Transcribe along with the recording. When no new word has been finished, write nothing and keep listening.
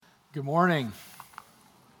Good morning.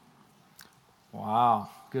 Wow,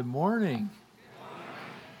 good morning.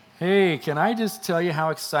 Hey, can I just tell you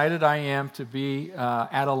how excited I am to be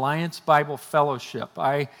at Alliance Bible Fellowship?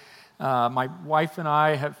 My wife and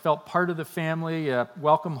I have felt part of the family.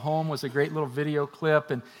 Welcome Home was a great little video clip,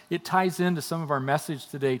 and it ties into some of our message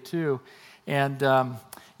today, too. And,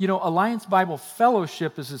 Alliance Bible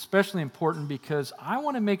Fellowship is especially important because I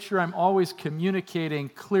want to make sure I'm always communicating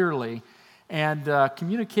clearly. And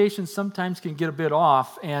communication sometimes can get a bit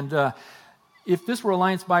off. And if this were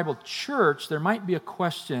Alliance Bible Church, there might be a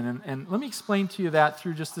question. And let me explain to you that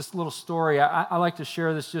through just this little story. I like to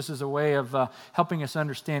share this just as a way of helping us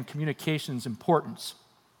understand communication's importance.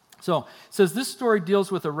 So it says this story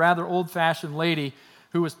deals with a rather old-fashioned lady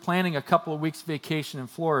who was planning a couple of weeks' vacation in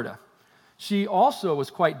Florida. She also was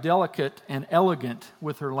quite delicate and elegant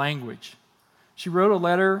with her language. She wrote a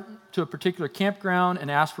letter to a particular campground and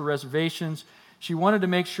asked for reservations. She wanted to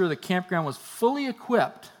make sure the campground was fully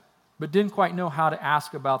equipped, but didn't quite know how to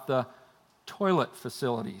ask about the toilet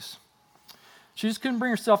facilities. She just couldn't bring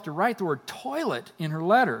herself to write the word toilet in her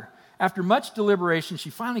letter. After much deliberation, she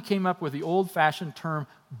finally came up with the old-fashioned term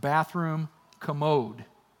bathroom commode.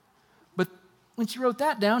 But when she wrote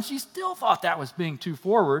that down, she still thought that was being too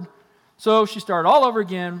forward. So she started all over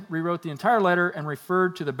again, rewrote the entire letter, and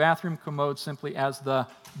referred to the bathroom commode simply as the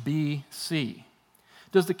BC.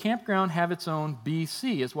 Does the campground have its own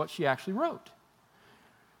BC, is what she actually wrote.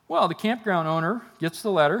 Well, the campground owner gets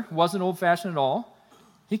the letter, wasn't old-fashioned at all.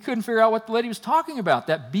 He couldn't figure out what the lady was talking about.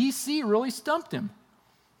 That BC really stumped him.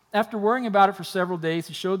 After worrying about it for several days,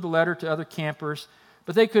 he showed the letter to other campers,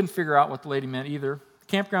 but they couldn't figure out what the lady meant either. The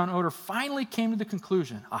campground owner finally came to the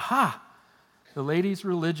conclusion, aha! The lady's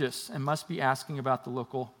religious and must be asking about the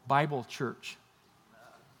local Bible church.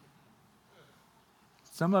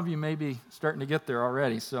 Some of you may be starting to get there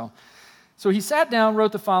already. So he sat down,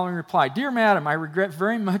 wrote the following reply. Dear Madam, I regret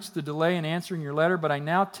very much the delay in answering your letter, but I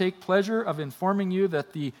now take pleasure of informing you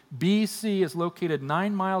that the BC is located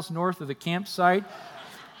 9 miles north of the campsite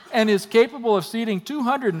and is capable of seating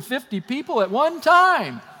 250 people at one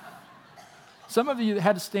time. Some of you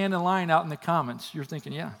had to stand in line out in the comments. You're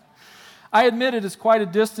thinking, yeah. I admit it is quite a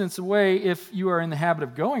distance away if you are in the habit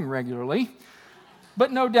of going regularly, but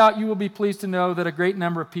no doubt you will be pleased to know that a great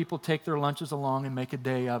number of people take their lunches along and make a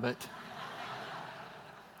day of it.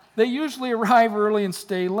 They usually arrive early and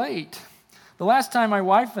stay late. The last time my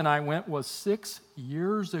wife and I went was 6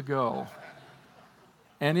 years ago,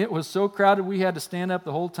 and it was so crowded we had to stand up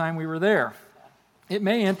the whole time we were there. It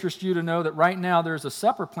may interest you to know that right now there's a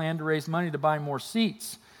supper plan to raise money to buy more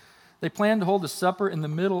seats. They plan to hold a supper in the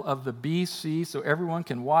middle of the BC so everyone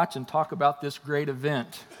can watch and talk about this great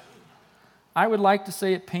event. I would like to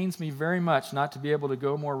say it pains me very much not to be able to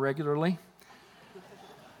go more regularly,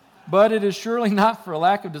 but it is surely not for a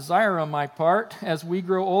lack of desire on my part. As we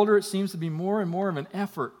grow older, it seems to be more and more of an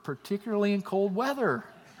effort, particularly in cold weather.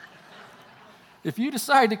 If you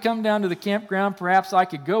decide to come down to the campground, perhaps I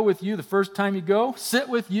could go with you the first time you go, sit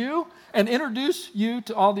with you, and introduce you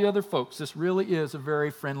to all the other folks. This really is a very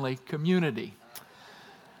friendly community.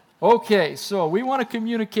 Okay, so we want to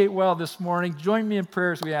communicate well this morning. Join me in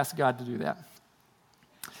prayer as we ask God to do that.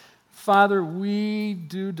 Father, we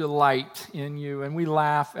do delight in you, and we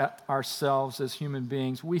laugh at ourselves as human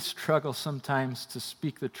beings. We struggle sometimes to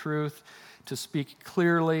speak the truth, to speak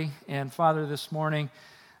clearly. And Father, this morning,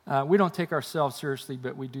 we don't take ourselves seriously,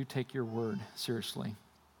 but we do take your word seriously.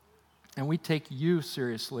 And we take you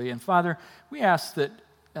seriously. And Father, we ask that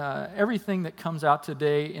everything that comes out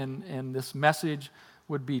today in this message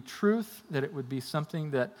would be truth, that it would be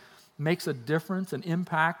something that makes a difference, an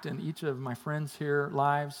impact in each of my friends here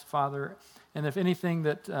lives, Father. And if anything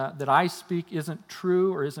that I speak isn't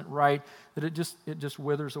true or isn't right, that it just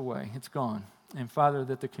withers away. It's gone. And Father,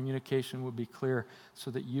 that the communication would be clear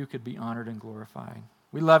so that you could be honored and glorified.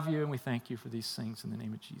 We love you and we thank you for these things in the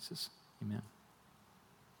name of Jesus. Amen.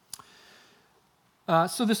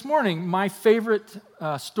 So this morning, my favorite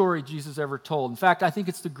story Jesus ever told, in fact, I think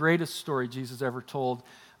it's the greatest story Jesus ever told,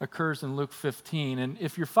 occurs in Luke 15. And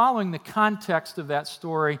if you're following the context of that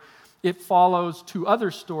story, it follows two other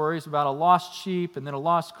stories about a lost sheep and then a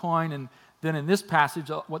lost coin, and then in this passage,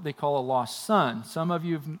 what they call a lost son. Some of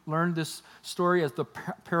you have learned this story as the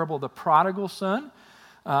parable of the prodigal son.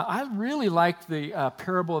 I really like the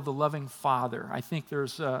parable of the loving father. I think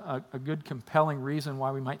there's a good, compelling reason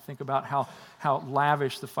why we might think about how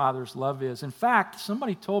lavish the father's love is. In fact,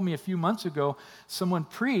 somebody told me a few months ago, someone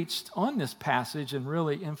preached on this passage and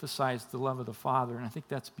really emphasized the love of the father, and I think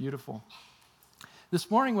that's beautiful.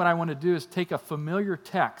 This morning, what I want to do is take a familiar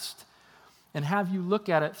text and have you look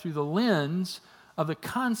at it through the lens of the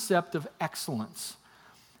concept of excellence.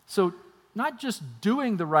 So not just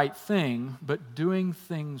doing the right thing, but doing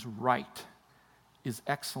things right is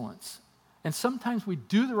excellence. And sometimes we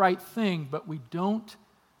do the right thing, but we don't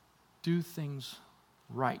do things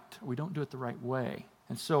right. We don't do it the right way.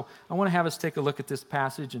 And so I want to have us take a look at this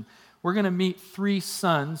passage, and we're going to meet three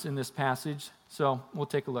sons in this passage. So we'll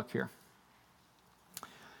take a look here.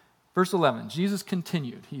 Verse 11, Jesus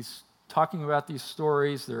continued. He's talking about these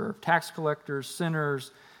stories. There are tax collectors,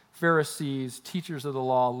 sinners, Pharisees, teachers of the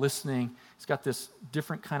law listening. He's got this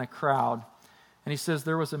different kind of crowd. And he says,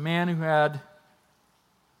 there was a man who had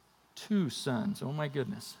 2 sons. Oh my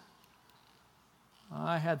goodness.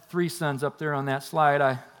 I had 3 sons up there on that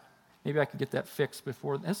slide. Maybe I can get that fixed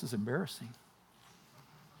before. This is embarrassing.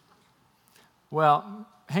 Well,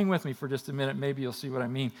 hang with me for just a minute. Maybe you'll see what I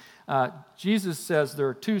mean. Jesus says there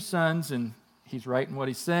are 2 sons, and he's right in what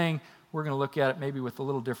he's saying. We're going to look at it maybe with a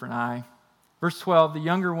little different eye. Verse 12, the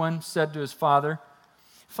younger one said to his father,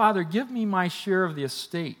 Father, give me my share of the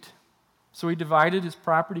estate. So he divided his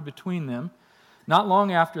property between them. Not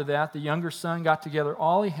long after that, the younger son got together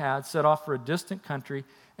all he had, set off for a distant country,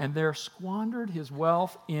 and there squandered his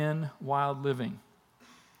wealth in wild living.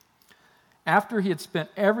 After he had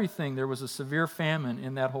spent everything, there was a severe famine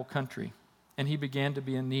in that whole country, and he began to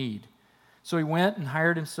be in need. So he went and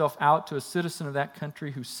hired himself out to a citizen of that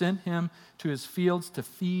country who sent him to his fields to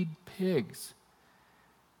feed pigs.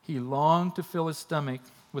 He longed to fill his stomach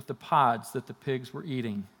with the pods that the pigs were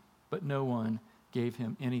eating, but no one gave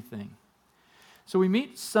him anything. So we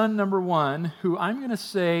meet son number 1, who I'm going to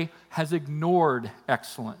say has ignored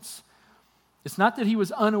excellence. It's not that he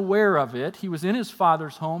was unaware of it. He was in his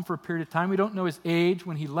father's home for a period of time. We don't know his age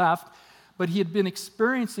when he left, but he had been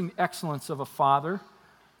experiencing the excellence of a father,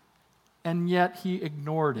 and yet he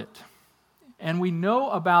ignored it. And we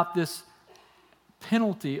know about this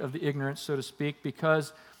penalty of the ignorance, so to speak,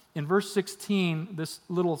 because in verse 16, this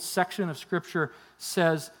little section of Scripture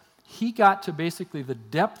says he got to basically the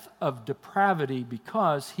depth of depravity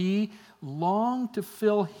because he longed to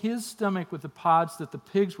fill his stomach with the pods that the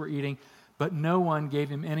pigs were eating, but no one gave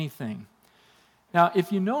him anything. Now,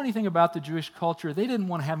 if you know anything about the Jewish culture, they didn't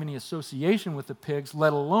want to have any association with the pigs,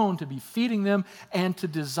 let alone to be feeding them, and to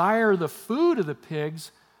desire the food of the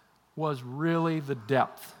pigs was really the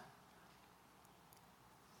depth.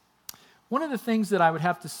 One of the things that I would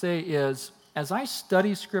have to say is, as I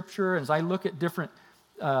study Scripture, as I look at different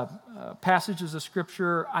passages of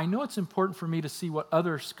Scripture, I know it's important for me to see what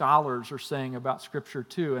other scholars are saying about Scripture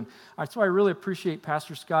too. And that's why I really appreciate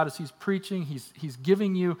Pastor Scott as he's preaching. He's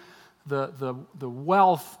giving you the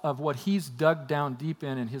wealth of what he's dug down deep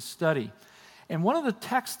in his study. And one of the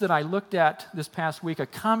texts that I looked at this past week, a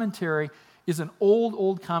commentary, is an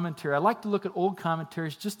old commentary. I like to look at old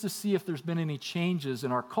commentaries just to see if there's been any changes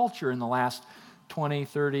in our culture in the last 20,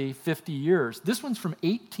 30, 50 years. This one's from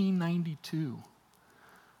 1892.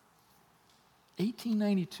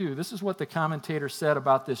 1892. This is what the commentator said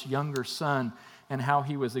about this younger son and how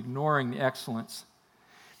he was ignoring the excellence.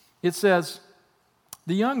 It says,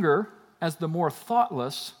 the younger, as the more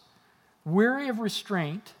thoughtless, weary of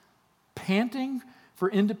restraint, panting for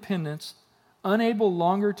independence, unable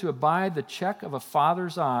longer to abide the check of a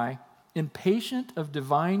father's eye, impatient of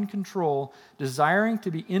divine control, desiring to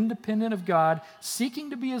be independent of God, seeking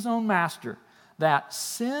to be his own master, that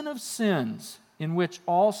sin of sins, in which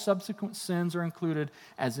all subsequent sins are included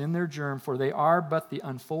as in their germ, for they are but the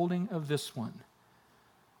unfolding of this one.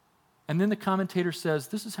 And then the commentator says,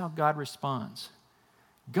 this is how God responds.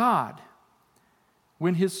 God,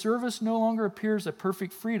 when his service no longer appears a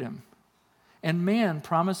perfect freedom, and man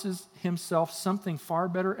promises himself something far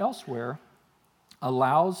better elsewhere,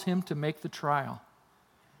 allows him to make the trial.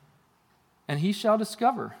 And he shall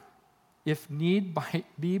discover, if need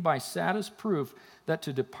be by saddest proof, that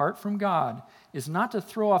to depart from God is not to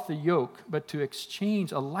throw off the yoke, but to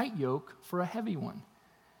exchange a light yoke for a heavy one,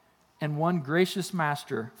 and one gracious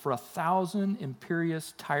master for 1,000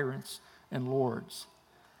 imperious tyrants and lords.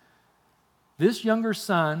 This younger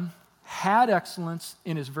son had excellence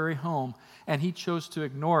in his very home, and he chose to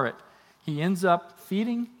ignore it. He ends up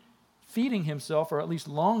feeding himself, or at least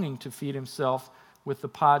longing to feed himself, with the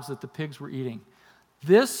pods that the pigs were eating.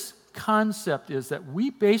 This concept is that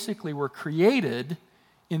we basically were created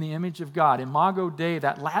in the image of God. Imago Dei,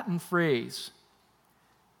 that Latin phrase.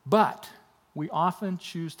 But we often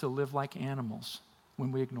choose to live like animals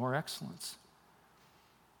when we ignore excellence.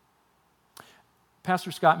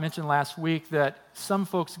 Pastor Scott mentioned last week that some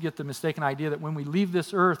folks get the mistaken idea that when we leave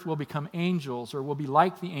this earth, we'll become angels or we'll be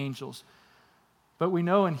like the angels. But we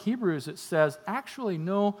know in Hebrews it says, actually,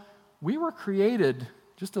 no, we were created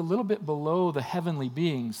just a little bit below the heavenly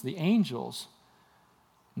beings, the angels,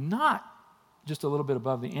 not just a little bit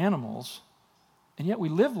above the animals, and yet we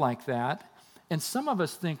live like that. And some of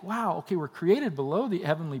us think, wow, okay, we're created below the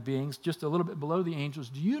heavenly beings, just a little bit below the angels.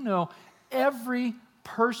 Do you know every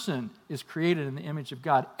person is created in the image of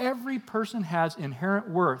God? Every person has inherent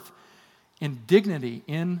worth and dignity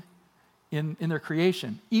in their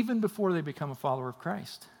creation, even before they become a follower of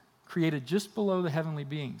Christ, created just below the heavenly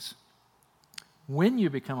beings. When you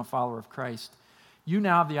become a follower of Christ, you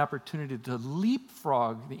now have the opportunity to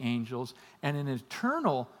leapfrog the angels, and in an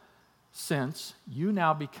eternal sense, you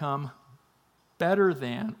now become better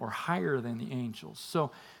than or higher than the angels. So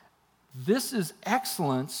this is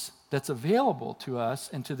excellence that's available to us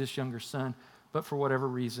and to this younger son, but for whatever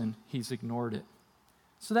reason, he's ignored it.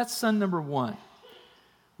 So that's son number one.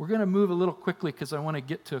 We're going to move a little quickly because I want to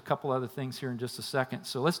get to a couple other things here in just a second.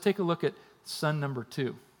 So let's take a look at son number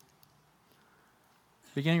two.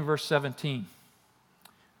 Beginning verse 17.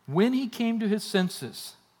 When he came to his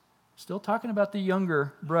senses, still talking about the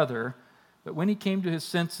younger brother, but when he came to his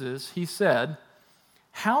senses, he said,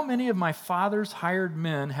 how many of my father's hired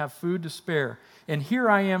men have food to spare? And here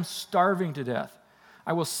I am starving to death.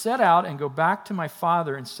 I will set out and go back to my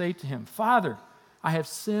father and say to him, Father, I have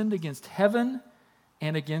sinned against heaven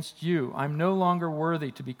and against you. I'm no longer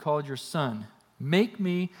worthy to be called your son. Make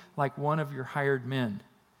me like one of your hired men.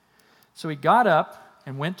 So he got up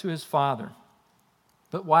and went to his father.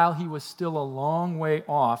 But while he was still a long way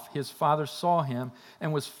off, his father saw him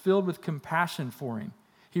and was filled with compassion for him.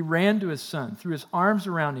 He ran to his son, threw his arms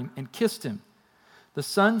around him, and kissed him. The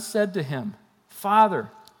son said to him, Father,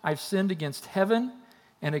 I've sinned against heaven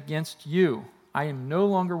and against you. I am no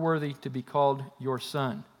longer worthy to be called your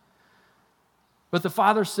son. But the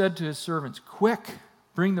father said to his servants, Quick,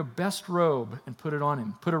 bring the best robe and put it on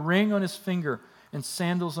him. Put a ring on his finger and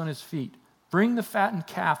sandals on his feet. Bring the fattened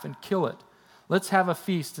calf and kill it. Let's have a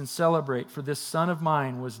feast and celebrate, for this son of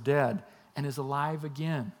mine was dead and is alive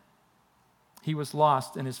again. He was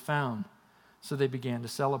lost and is found. So they began to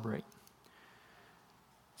celebrate.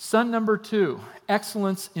 Son number two,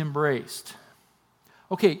 excellence embraced.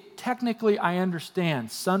 Okay, technically I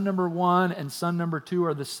understand. Son number one and son number two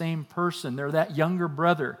are the same person. They're that younger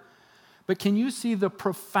brother. But can you see the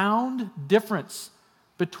profound difference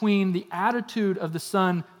between the attitude of the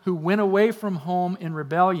son who went away from home in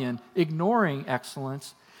rebellion, ignoring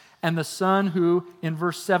excellence, and the son who, in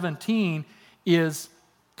verse 17, is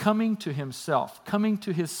coming to himself, coming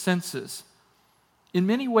to his senses? In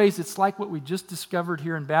many ways, it's like what we just discovered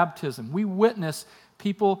here in baptism. We witness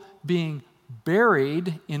people being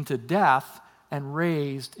buried into death and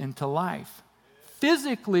raised into life.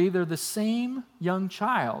 Physically, they're the same young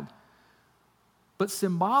child, but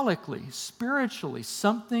symbolically, spiritually,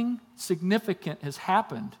 something significant has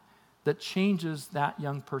happened that changes that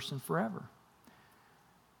young person forever.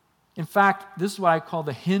 In fact, this is what I call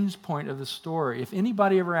the hinge point of the story. If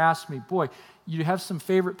anybody ever asks me, boy, you have some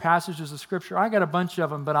favorite passages of Scripture, I got a bunch of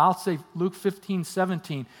them, but I'll say Luke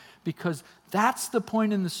 15:17, because that's the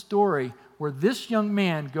point in the story where this young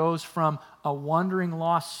man goes from a wandering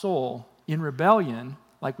lost soul in rebellion,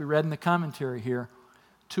 like we read in the commentary here,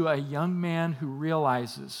 to a young man who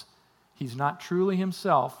realizes he's not truly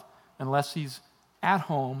himself unless he's at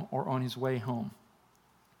home or on his way home.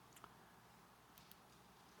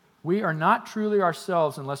 We are not truly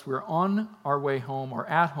ourselves unless we're on our way home or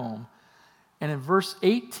at home. And in verse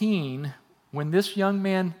 18, when this young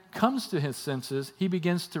man comes to his senses, he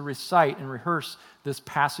begins to recite and rehearse this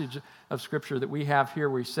passage of Scripture that we have here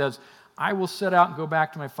where he says, I will set out and go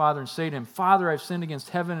back to my father and say to him, Father, I've sinned against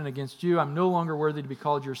heaven and against you. I'm no longer worthy to be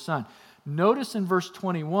called your son. Notice in verse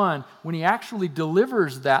 21, when he actually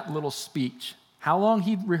delivers that little speech, how long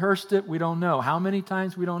he rehearsed it, we don't know. How many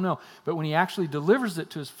times, we don't know. But when he actually delivers it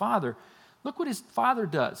to his father, look what his father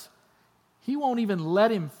does. He won't even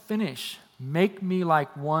let him finish. Make me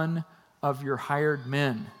like one of your hired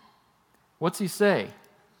men. What's he say?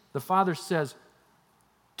 The father says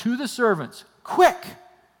to the servants, quick,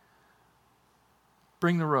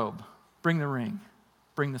 bring the robe, bring the ring,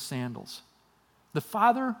 bring the sandals. The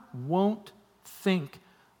father won't think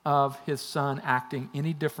of his son acting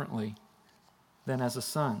any differently than as a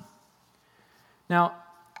son. Now,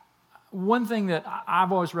 one thing that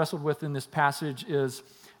I've always wrestled with in this passage is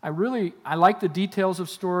I like the details of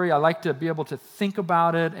story. I like to be able to think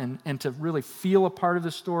about it and to really feel a part of the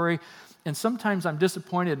story. And sometimes I'm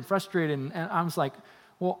disappointed and frustrated, and I was like,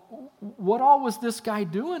 well, what all was this guy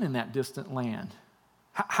doing in that distant land?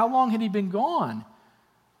 How long had he been gone?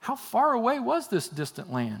 How far away was this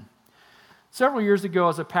distant land? Several years ago,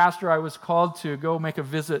 as a pastor, I was called to go make a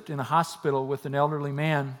visit in a hospital with an elderly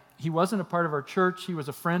man. He wasn't a part of our church. He was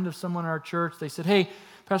a friend of someone in our church. They said, hey,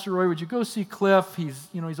 Pastor Roy, would you go see Cliff?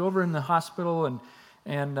 He's over in the hospital.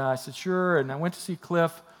 And I said, sure. And I went to see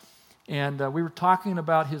Cliff. And we were talking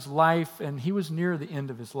about his life, and he was near the end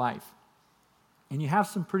of his life. And you have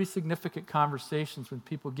some pretty significant conversations when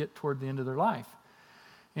people get toward the end of their life.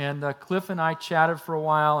 And Cliff and I chatted for a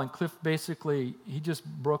while, and Cliff basically, he just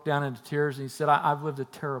broke down into tears, and he said, I've lived a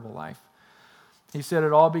terrible life. He said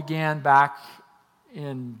it all began back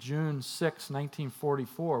in June 6,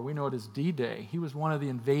 1944. We know it as D-Day. He was one of the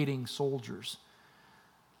invading soldiers.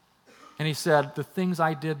 And he said, the things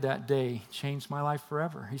I did that day changed my life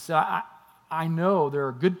forever. He said, I know there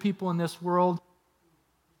are good people in this world.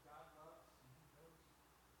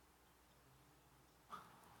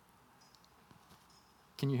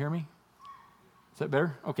 Can you hear me? Is that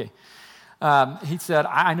better? Okay. He said,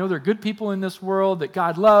 I know there are good people in this world that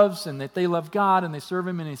God loves and that they love God and they serve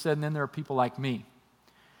Him. And he said, and then there are people like me.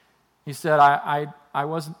 He said, I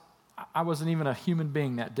wasn't even a human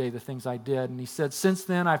being that day, the things I did. And he said, since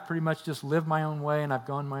then, I've pretty much just lived my own way and I've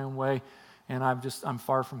gone my own way and I'm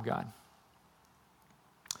far from God.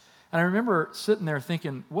 And I remember sitting there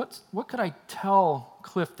thinking, what could I tell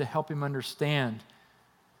Cliff to help him understand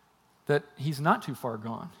that he's not too far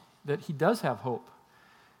gone, that he does have hope?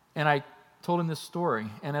 And I told him this story.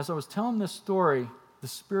 And as I was telling this story, the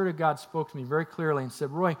Spirit of God spoke to me very clearly and said,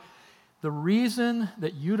 Roy, the reason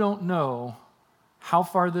that you don't know how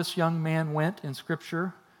far this young man went in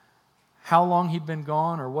Scripture, how long he'd been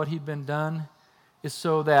gone or what he'd been done, is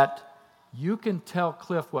so that you can tell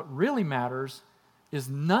Cliff what really matters is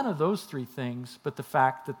none of those three things, but the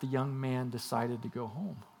fact that the young man decided to go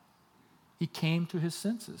home. He came to his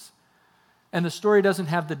senses. And the story doesn't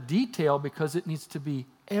have the detail because it needs to be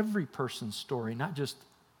every person's story, not just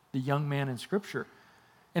the young man in Scripture.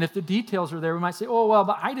 And if the details are there, we might say, oh, well,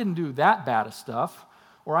 but I didn't do that bad of stuff,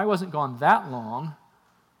 or I wasn't gone that long,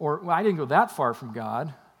 or well, I didn't go that far from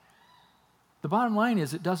God. The bottom line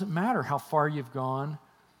is it doesn't matter how far you've gone,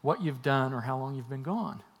 what you've done, or how long you've been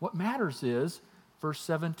gone. What matters is verse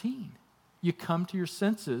 17. You come to your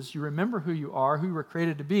senses, you remember who you are, who you were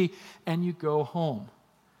created to be, and you go home.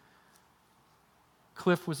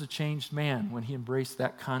 Cliff was a changed man when he embraced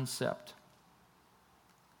that concept.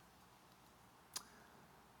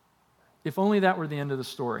 If only that were the end of the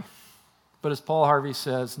story. But as Paul Harvey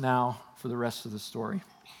says, now for the rest of the story.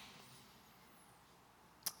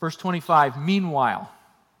 Verse 25, meanwhile,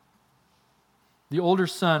 the older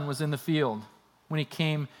son was in the field when he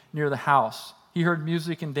came near the house. He heard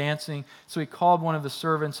music and dancing, so he called one of the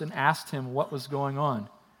servants and asked him what was going on.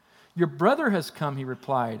 Your brother has come, he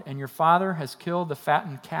replied, and your father has killed the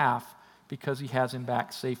fattened calf because he has him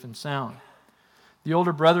back safe and sound. The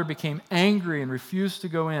older brother became angry and refused to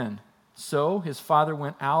go in. So his father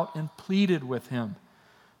went out and pleaded with him.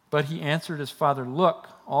 But he answered his father, look,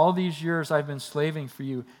 all these years I've been slaving for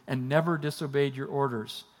you and never disobeyed your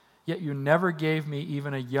orders. Yet you never gave me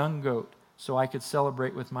even a young goat so I could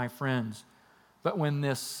celebrate with my friends. But when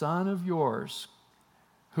this son of yours,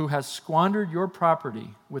 who has squandered your property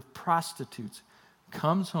with prostitutes,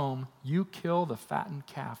 comes home, you kill the fattened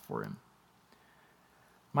calf for him.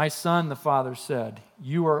 My son, the father said,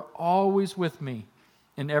 you are always with me,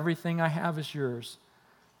 and everything I have is yours.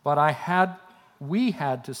 But we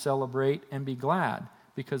had to celebrate and be glad,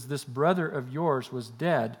 because this brother of yours was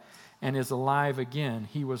dead and is alive again.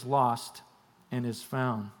 He was lost and is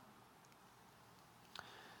found.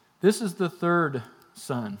 This is the third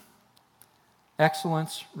son.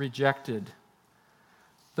 Excellence rejected.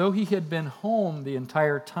 Though he had been home the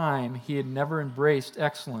entire time, he had never embraced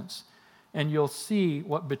excellence. And you'll see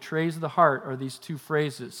what betrays the heart are these two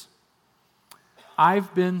phrases.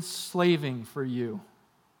 I've been slaving for you.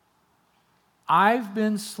 I've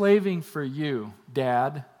been slaving for you,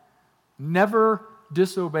 Dad, never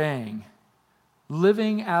disobeying,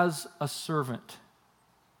 living as a servant.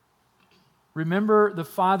 Remember, the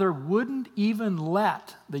father wouldn't even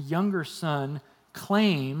let the younger son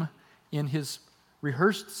claim in his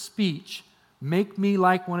rehearsed speech, make me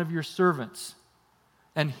like one of your servants.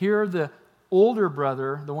 And here the older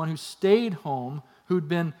brother, the one who stayed home, who'd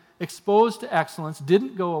been exposed to excellence,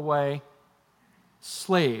 didn't go away,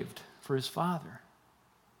 slaved for his father.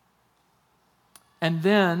 And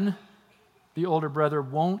then the older brother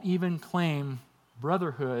won't even claim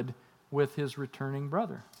brotherhood with his returning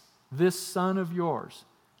brother. This son of yours.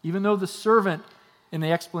 Even though the servant in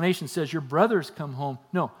the explanation says, your brother's come home.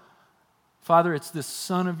 No, Father, it's this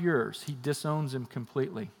son of yours. He disowns him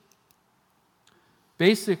completely.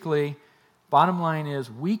 Basically, bottom line is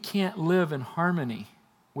we can't live in harmony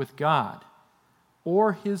with God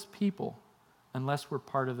or His people unless we're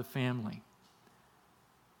part of the family.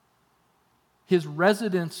 his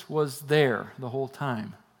residence was there the whole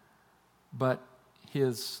time, but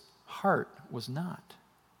his heart was not.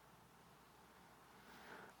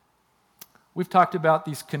 We've talked about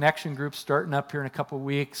these connection groups starting up here in a couple of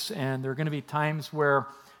weeks, and there are going to be times where,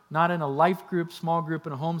 not in a life group, small group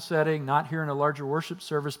in a home setting, not here in a larger worship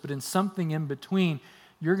service, but in something in between,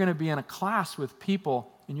 you're going to be in a class with people,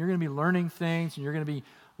 and you're going to be learning things, and you're going to be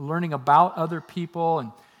learning about other people,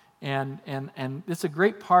 and it's a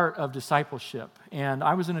great part of discipleship. And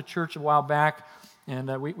I was in a church a while back,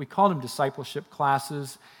 and we called them discipleship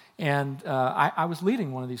classes, and I was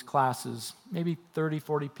leading one of these classes, maybe 30,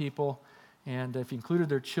 40 people. And if you included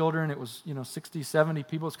their children, it was, 60, 70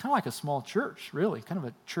 people. It's kind of like a small church, really, kind of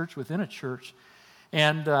a church within a church.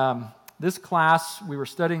 And this class, we were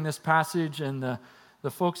studying this passage, and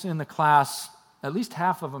the folks in the class, at least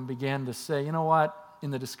half of them began to say, you know what,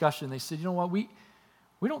 in the discussion, they said, you know what,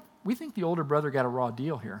 we think the older brother got a raw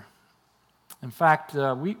deal here. In fact,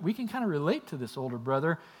 we can kind of relate to this older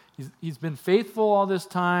brother. He's been faithful all this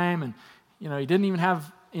time, and, he didn't even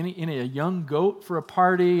have a young goat for a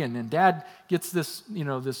party, and then dad gets this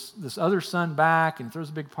other son back and throws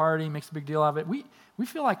a big party, makes a big deal out of it. We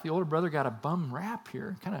feel like the older brother got a bum rap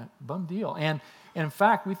here, kind of bum deal. And in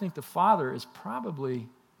fact, we think the father is probably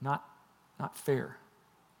not fair.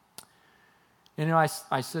 And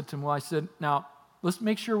I said to him, now let's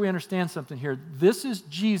make sure we understand something here. This is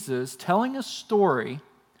Jesus telling a story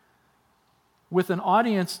with an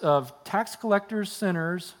audience of tax collectors,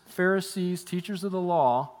 sinners, Pharisees, teachers of the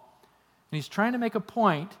law, and he's trying to make a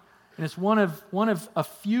point, and it's one of a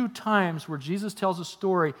few times where Jesus tells a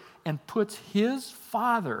story and puts his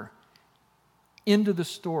Father into the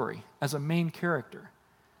story as a main character.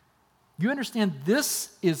 You understand,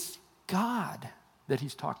 this is God that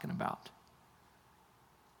he's talking about.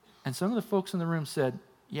 And some of the folks in the room said,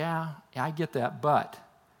 yeah, I get that, but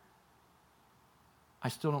I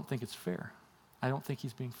still don't think it's fair. I don't think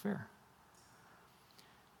he's being fair.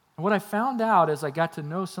 And what I found out as I got to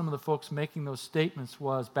know some of the folks making those statements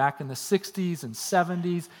was back in the 60s and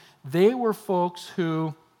 70s, they were folks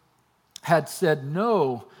who had said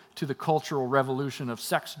no to the cultural revolution of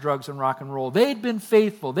sex, drugs, and rock and roll. They'd been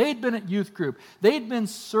faithful. They'd been at youth group. They'd been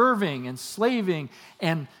serving and slaving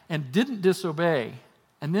and didn't disobey.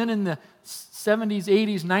 And then in the 70s,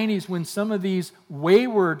 80s, 90s, when some of these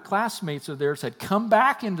wayward classmates of theirs had come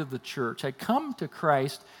back into the church, had come to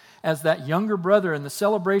Christ as that younger brother, and the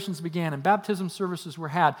celebrations began, and baptism services were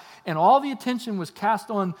had, and all the attention was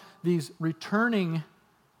cast on these returning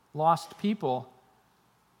lost people,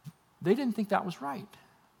 they didn't think that was right.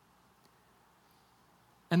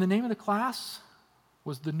 And the name of the class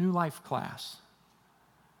was the New Life class.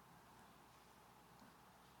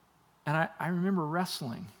 And I remember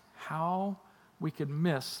wrestling how we could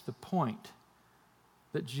miss the point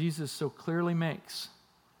that Jesus so clearly makes.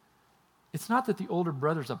 It's not that the older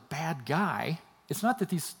brother's a bad guy. It's not that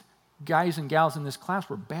these guys and gals in this class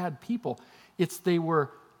were bad people. It's they were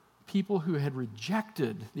people who had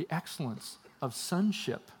rejected the excellence of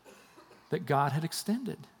sonship that God had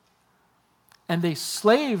extended. And they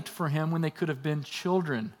slaved for him when they could have been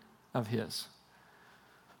children of his.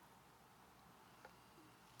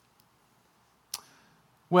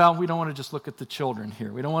 Well, we don't want to just look at the children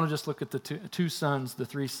here. We don't want to just look at the two sons, the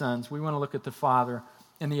three sons. We want to look at the Father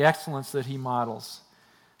and the excellence that he models.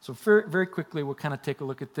 So very, very quickly, we'll kind of take a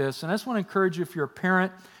look at this. And I just want to encourage you, if you're a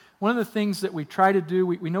parent, one of the things that we try to do,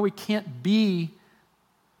 we know we can't be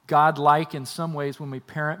God-like in some ways when we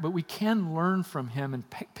parent, but we can learn from him and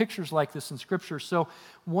pictures like this in Scripture. So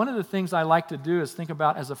one of the things I like to do is think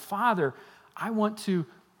about, as a father, I want to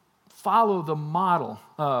follow the model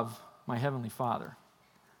of my Heavenly Father.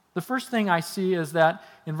 The first thing I see is that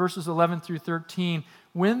in verses 11 through 13,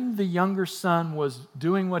 when the younger son was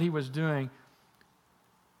doing what he was doing,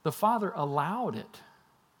 the father allowed it.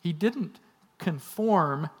 He didn't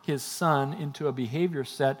conform his son into a behavior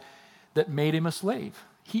set that made him a slave.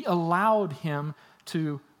 He allowed him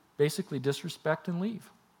to basically disrespect and leave.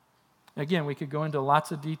 Again, we could go into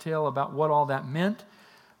lots of detail about what all that meant,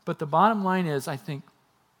 but the bottom line is, I think,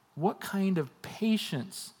 what kind of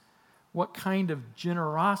patience, what kind of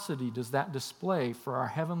generosity does that display for our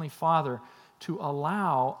Heavenly Father to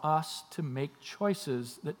allow us to make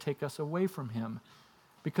choices that take us away from him?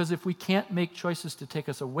 Because if we can't make choices to take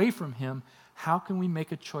us away from him, how can we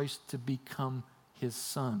make a choice to become his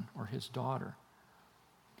son or his daughter?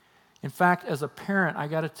 In fact, as a parent, I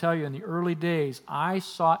got to tell you, in the early days, I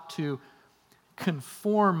sought to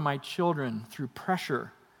conform my children through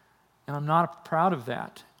pressure, and I'm not proud of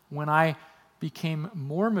that. When I became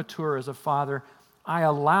more mature as a father, I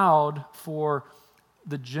allowed for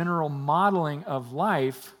the general modeling of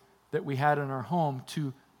life that we had in our home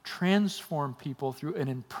to transform people through an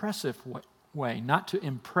impressive way, not to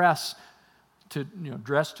impress, to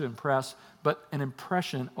dress to impress, but an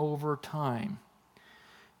impression over time.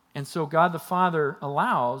 And so God the Father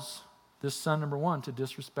allows this son, number one, to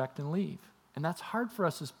disrespect and leave. And that's hard for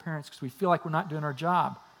us as parents because we feel like we're not doing our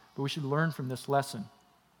job, but we should learn from this lesson.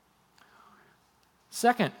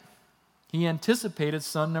 Second, he anticipated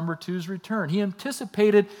son number two's return. He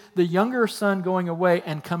anticipated the younger son going away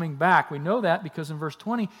and coming back. We know that because in verse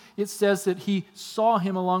 20, it says that he saw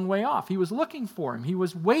him a long way off. He was looking for him. He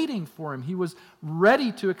was waiting for him. He was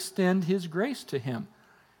ready to extend his grace to him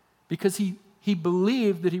because he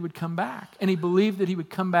believed that he would come back, and he believed that he would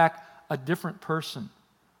come back a different person.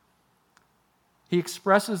 He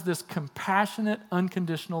expresses this compassionate,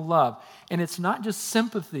 unconditional love. And it's not just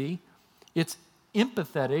sympathy, it's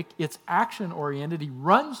empathetic, it's action-oriented. He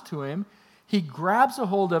runs to him, he grabs a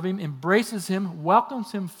hold of him, embraces him,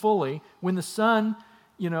 welcomes him fully when the son,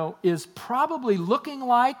 is probably looking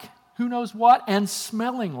like who knows what and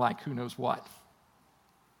smelling like who knows what.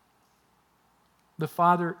 The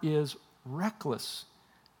father is reckless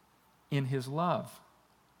in his love.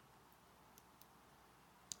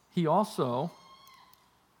 He also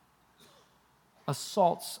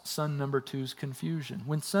assaults son number two's confusion.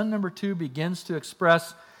 When son number two begins to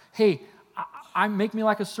express, hey, I make me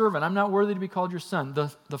like a servant, I'm not worthy to be called your son,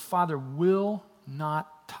 the father will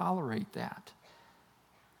not tolerate that.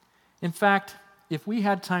 In fact, if we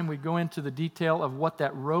had time, we'd go into the detail of what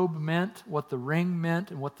that robe meant, what the ring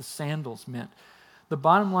meant, and what the sandals meant. The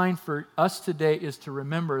bottom line for us today is to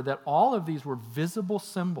remember that all of these were visible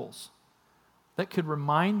symbols that could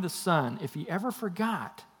remind the son, if he ever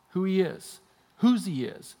forgot who he is, whose he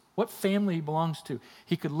is, what family he belongs to,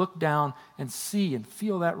 he could look down and see and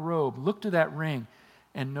feel that robe, look to that ring,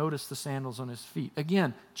 and notice the sandals on his feet.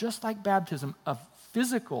 Again, just like baptism, a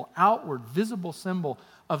physical, outward, visible symbol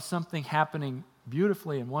of something happening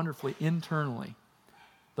beautifully and wonderfully internally.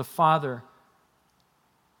 The Father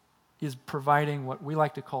is providing what we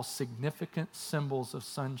like to call significant symbols of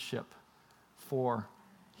sonship for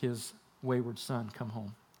his wayward son come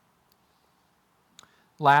home.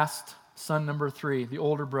 Last, son number three, the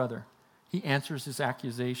older brother. He answers his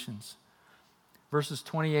accusations. Verses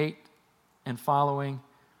 28 and following,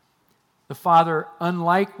 the father,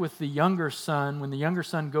 unlike with the younger son, when the younger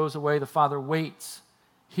son goes away, the father waits.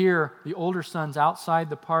 Here, the older son's outside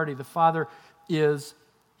the party. The father is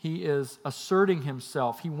asserting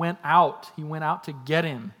himself. He went out to get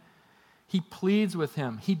him. He pleads with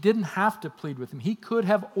him. He didn't have to plead with him. He could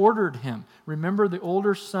have ordered him. Remember, the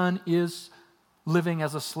older son is living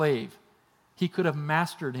as a slave. He could have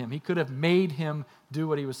mastered him. He could have made him do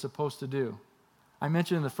what he was supposed to do. I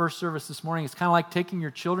mentioned in the first service this morning, it's kind of like taking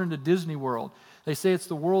your children to Disney World. They say it's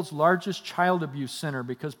the world's largest child abuse center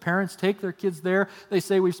because parents take their kids there. They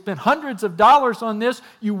say, we've spent hundreds of dollars on this.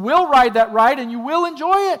 You will ride that ride and you will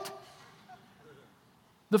enjoy it.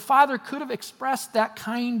 The father could have expressed that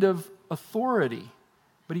kind of authority,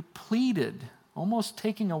 but he pleaded, almost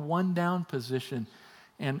taking a one-down position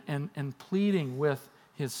and pleading with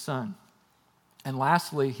his son. And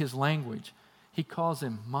lastly, his language. He calls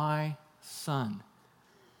him my son.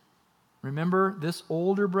 Remember, this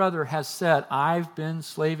older brother has said, I've been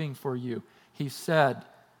slaving for you. He said,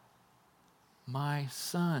 my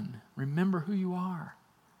son, remember who you are.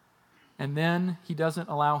 And then he doesn't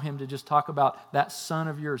allow him to just talk about that son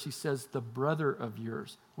of yours. He says, the brother of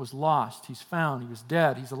yours was lost. He's found. He was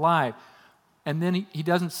dead. He's alive. And then he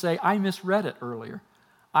doesn't say, I misread it earlier.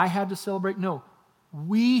 I had to celebrate. No,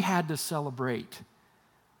 we had to celebrate.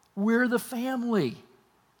 We're the family.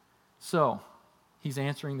 So, he's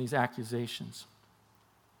answering these accusations.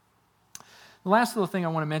 The last little thing I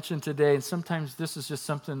want to mention today, and sometimes this is just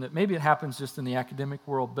something that maybe it happens just in the academic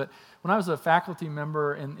world, but when I was a faculty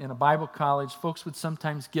member in a Bible college, folks would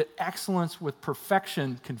sometimes get excellence with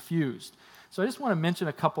perfection confused. So I just want to mention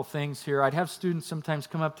a couple things here. I'd have students sometimes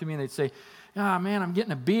come up to me and they'd say, man, I'm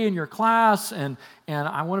getting a B in your class, and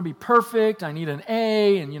I want to be perfect. I need an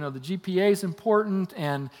A, and the GPA is important.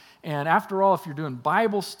 And after all, if you're doing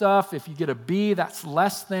Bible stuff, if you get a B, that's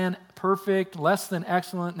less than perfect, less than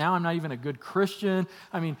excellent. Now I'm not even a good Christian.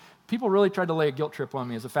 I mean, people really tried to lay a guilt trip on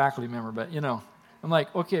me as a faculty member, but I'm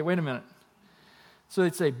like, okay, wait a minute. So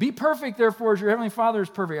they'd say, be perfect, therefore, as your Heavenly Father is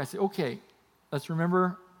perfect. I say, okay, let's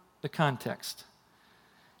remember the context.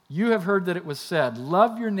 You have heard that it was said,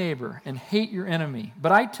 love your neighbor and hate your enemy.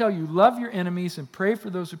 But I tell you, love your enemies and pray for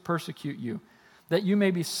those who persecute you, that you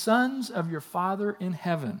may be sons of your Father in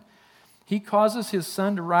heaven. He causes his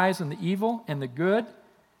sun to rise on the evil and the good,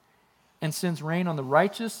 and sends rain on the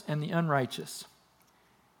righteous and the unrighteous.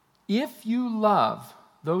 If you love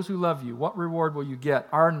those who love you, what reward will you get?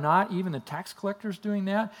 Are not even the tax collectors doing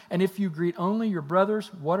that? And if you greet only your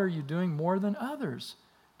brothers, what are you doing more than others?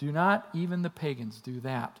 Do not even the pagans do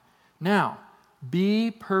that? Now,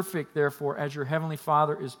 be perfect, therefore, as your heavenly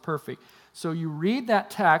Father is perfect. So you read that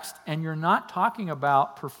text, and you're not talking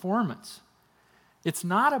about performance. It's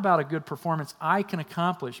not about a good performance I can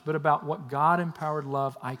accomplish, but about what God-empowered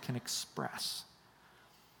love I can express.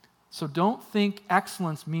 So don't think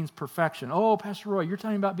excellence means perfection. Oh, Pastor Roy, you're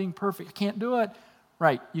talking about being perfect. I can't do it.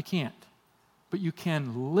 Right, you can't. But you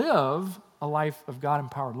can live a life of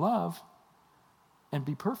God-empowered love and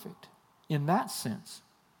be perfect in that sense.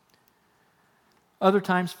 Other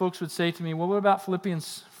times, folks would say to me, well, what about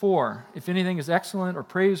Philippians 4? If anything is excellent or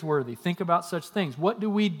praiseworthy, think about such things. What do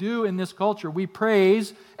we do in this culture? We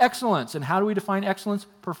praise excellence. And how do we define excellence?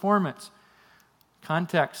 Performance.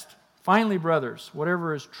 Context. Finally, brothers,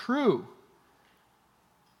 whatever is true,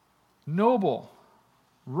 noble,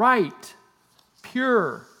 right,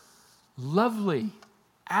 pure, lovely,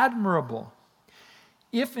 admirable.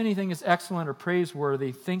 If anything is excellent or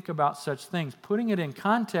praiseworthy, think about such things. Putting it in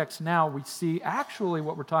context now, we see actually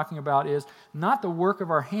what we're talking about is not the work of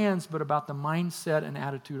our hands, but about the mindset and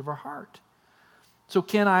attitude of our heart. So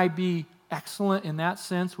can I be excellent in that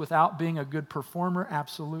sense without being a good performer?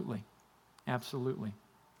 Absolutely. Absolutely.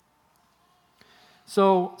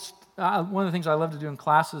 So one of the things I love to do in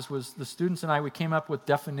classes was the students and I, we came up with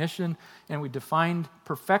definition, and we defined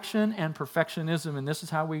perfection and perfectionism, and this is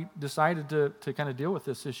how we decided to kind of deal with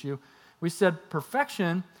this issue. We said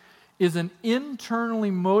perfection is an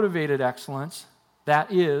internally motivated excellence that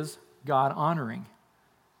is God-honoring.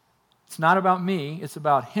 It's not about me, it's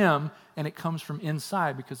about Him, and it comes from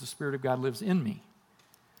inside because the Spirit of God lives in me.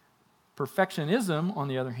 Perfectionism, on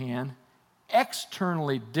the other hand,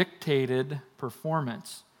 externally dictated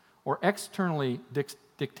performance or externally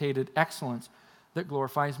dictated excellence that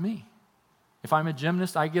glorifies me. If I'm a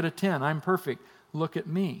gymnast, I get a 10. I'm perfect. Look at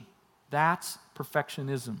me. That's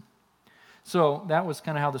perfectionism. So that was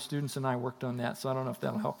kind of how the students and I worked on that, so I don't know if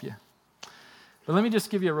that'll help you. But let me just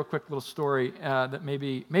give you a real quick little story that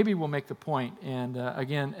maybe will make the point. And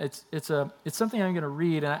again, it's something I'm going to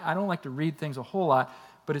read, and I don't like to read things a whole lot,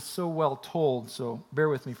 but it's so well told, so bear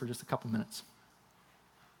with me for just a couple minutes.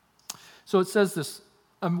 So it says this: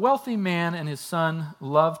 a wealthy man and his son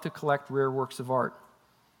loved to collect rare works of art.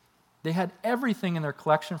 They had everything in their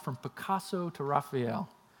collection from Picasso to Raphael.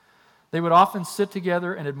 They would often sit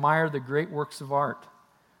together and admire the great works of art.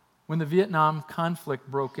 When the Vietnam conflict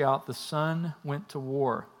broke out, the son went to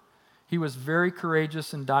war. He was very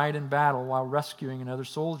courageous and died in battle while rescuing another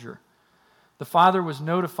soldier. The father was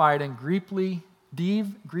notified and grieved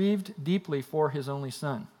deeply for his only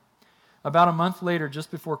son. About a month later,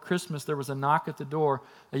 just before Christmas, there was a knock at the door.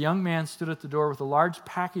 A young man stood at the door with a large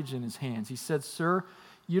package in his hands. He said, "Sir,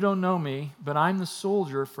 you don't know me, but I'm the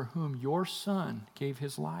soldier for whom your son gave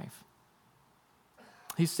his life.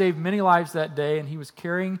 He saved many lives that day, and he was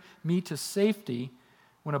carrying me to safety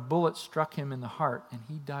when a bullet struck him in the heart, and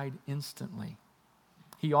he died instantly.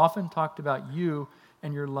 He often talked about you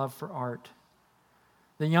and your love for art."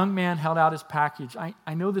 The young man held out his package.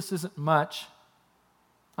 I know this isn't much.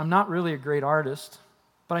 I'm not really a great artist,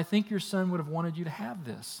 but I think your son would have wanted you to have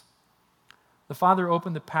this. The father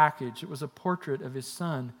opened the package. It was a portrait of his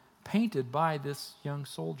son, painted by this young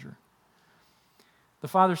soldier. The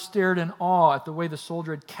father stared in awe at the way the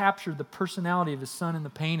soldier had captured the personality of his son in the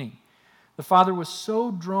painting. The father was so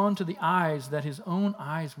drawn to the eyes that his own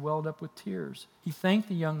eyes welled up with tears. He thanked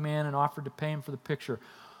the young man and offered to pay him for the picture.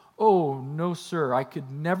 "Oh, no, sir, I could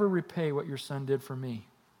never repay what your son did for me.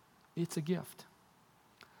 It's a gift."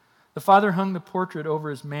 The father hung the portrait over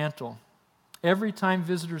his mantle. Every time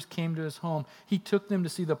visitors came to his home, he took them to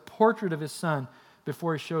see the portrait of his son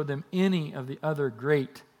before he showed them any of the other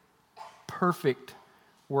great, perfect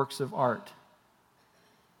works of art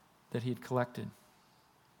that he had collected.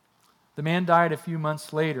 The man died a few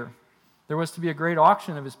months later. There was to be a great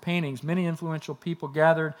auction of his paintings. Many influential people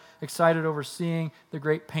gathered, excited over seeing the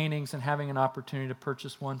great paintings and having an opportunity to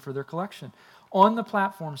purchase one for their collection. On the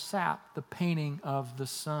platform sat the painting of the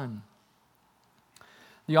son.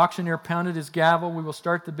 The auctioneer pounded his gavel. "We will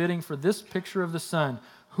start the bidding for this picture of the son.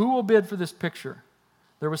 Who will bid for this picture?"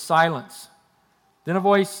 There was silence. Then a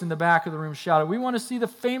voice in the back of the room shouted, "We want to see the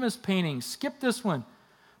famous painting. Skip this one."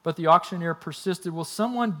 But the auctioneer persisted. "Will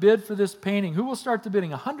someone bid for this painting? Who will start the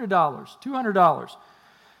bidding? $100, $200.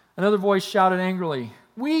 Another voice shouted angrily,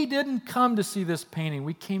 "We didn't come to see this painting.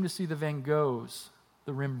 We came to see the Van Goghs,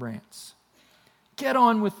 the Rembrandts. Get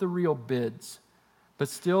on with the real bids." But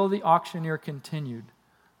still the auctioneer continued,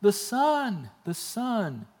 the son.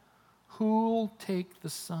 Who'll take the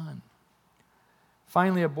son?"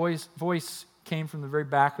 Finally, a voice came from the very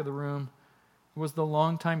back of the room. It was the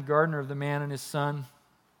longtime gardener of the man and his son.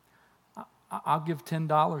 I'll give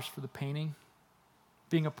 $10 for the painting.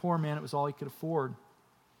 Being a poor man, it was all he could afford.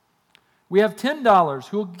 We have $10.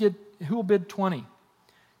 Who will bid 20?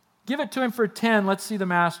 Give it to him for 10. Let's see the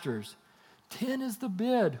masters. 10 is the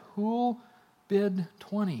bid. Who'll bid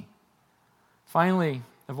 20? Finally,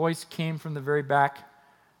 a voice came from the very back.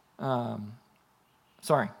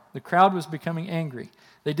 The crowd was becoming angry.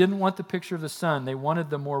 They didn't want the picture of the son. They wanted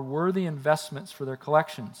the more worthy investments for their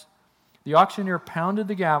collections. The auctioneer pounded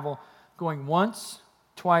the gavel, going once,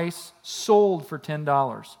 twice, sold for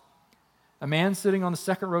 $10. A man sitting on the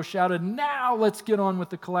second row shouted, "Now let's get on with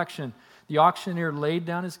the collection." The auctioneer laid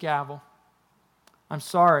down his gavel. "I'm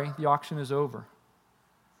sorry, the auction is over."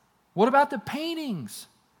 "What about the paintings?"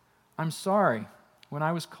 "I'm sorry. When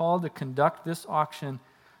I was called to conduct this auction,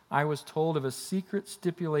 I was told of a secret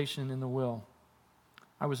stipulation in the will.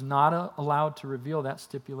 I was not allowed to reveal that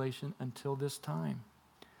stipulation until this time.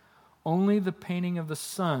 Only the painting of the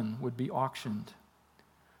son would be auctioned.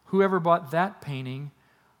 Whoever bought that painting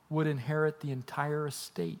would inherit the entire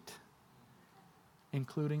estate,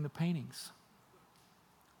 including the paintings.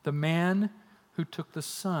 The man who took the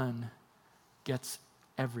son gets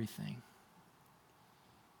everything."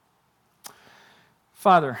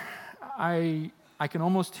 Father, I can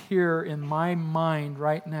almost hear in my mind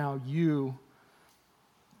right now you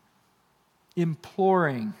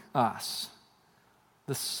imploring us,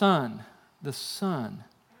 the son,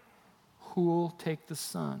 who'll take the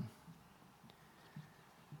son?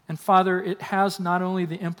 And Father, it has not only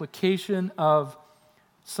the implication of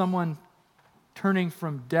someone turning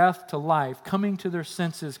from death to life, coming to their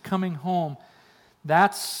senses, coming home.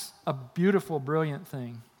 That's a beautiful, brilliant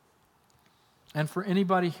thing. And for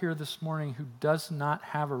anybody here this morning who does not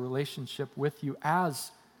have a relationship with you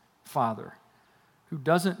as Father, who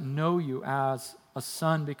doesn't know you as a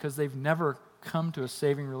son because they've never come to a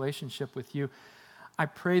saving relationship with you, I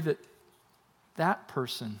pray that that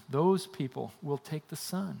person, those people, will take the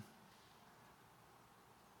son.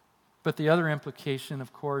 But the other implication,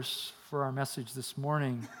 of course, for our message this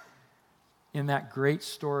morning, in that great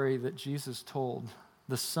story that Jesus told,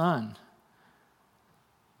 the son,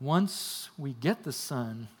 once we get the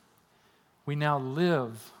son, we now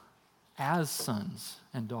live as sons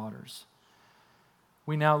and daughters.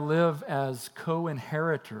 We now live as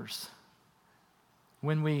co-inheritors.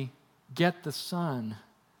 When we get the son,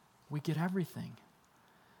 we get everything.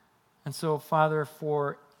 And so, Father,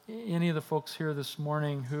 for any of the folks here this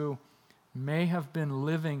morning who may have been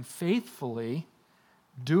living faithfully,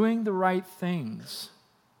 doing the right things,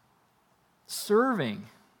 serving,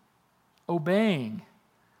 obeying,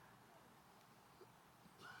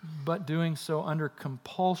 but doing so under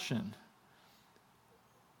compulsion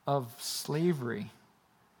of slavery,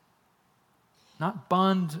 not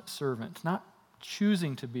bond servant, not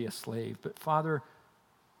choosing to be a slave, but Father,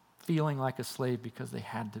 feeling like a slave because they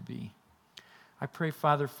had to be. I pray,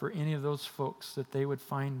 Father, for any of those folks that they would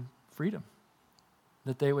find freedom,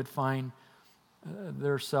 that they would find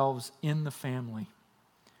themselves in the family.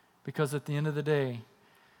 Because at the end of the day,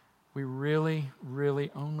 we really, really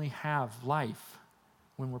only have life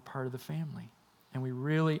when we're part of the family. And we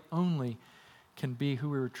really only can be who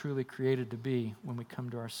we were truly created to be when we come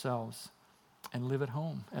to ourselves and live at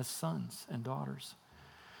home as sons and daughters.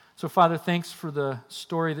 So, Father, thanks for the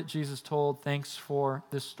story that Jesus told. Thanks for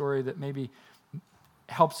this story that maybe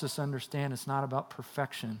helps us understand it's not about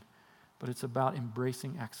perfection, but it's about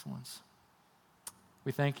embracing excellence.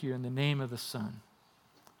 We thank you in the name of the Son.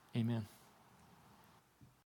 Amen.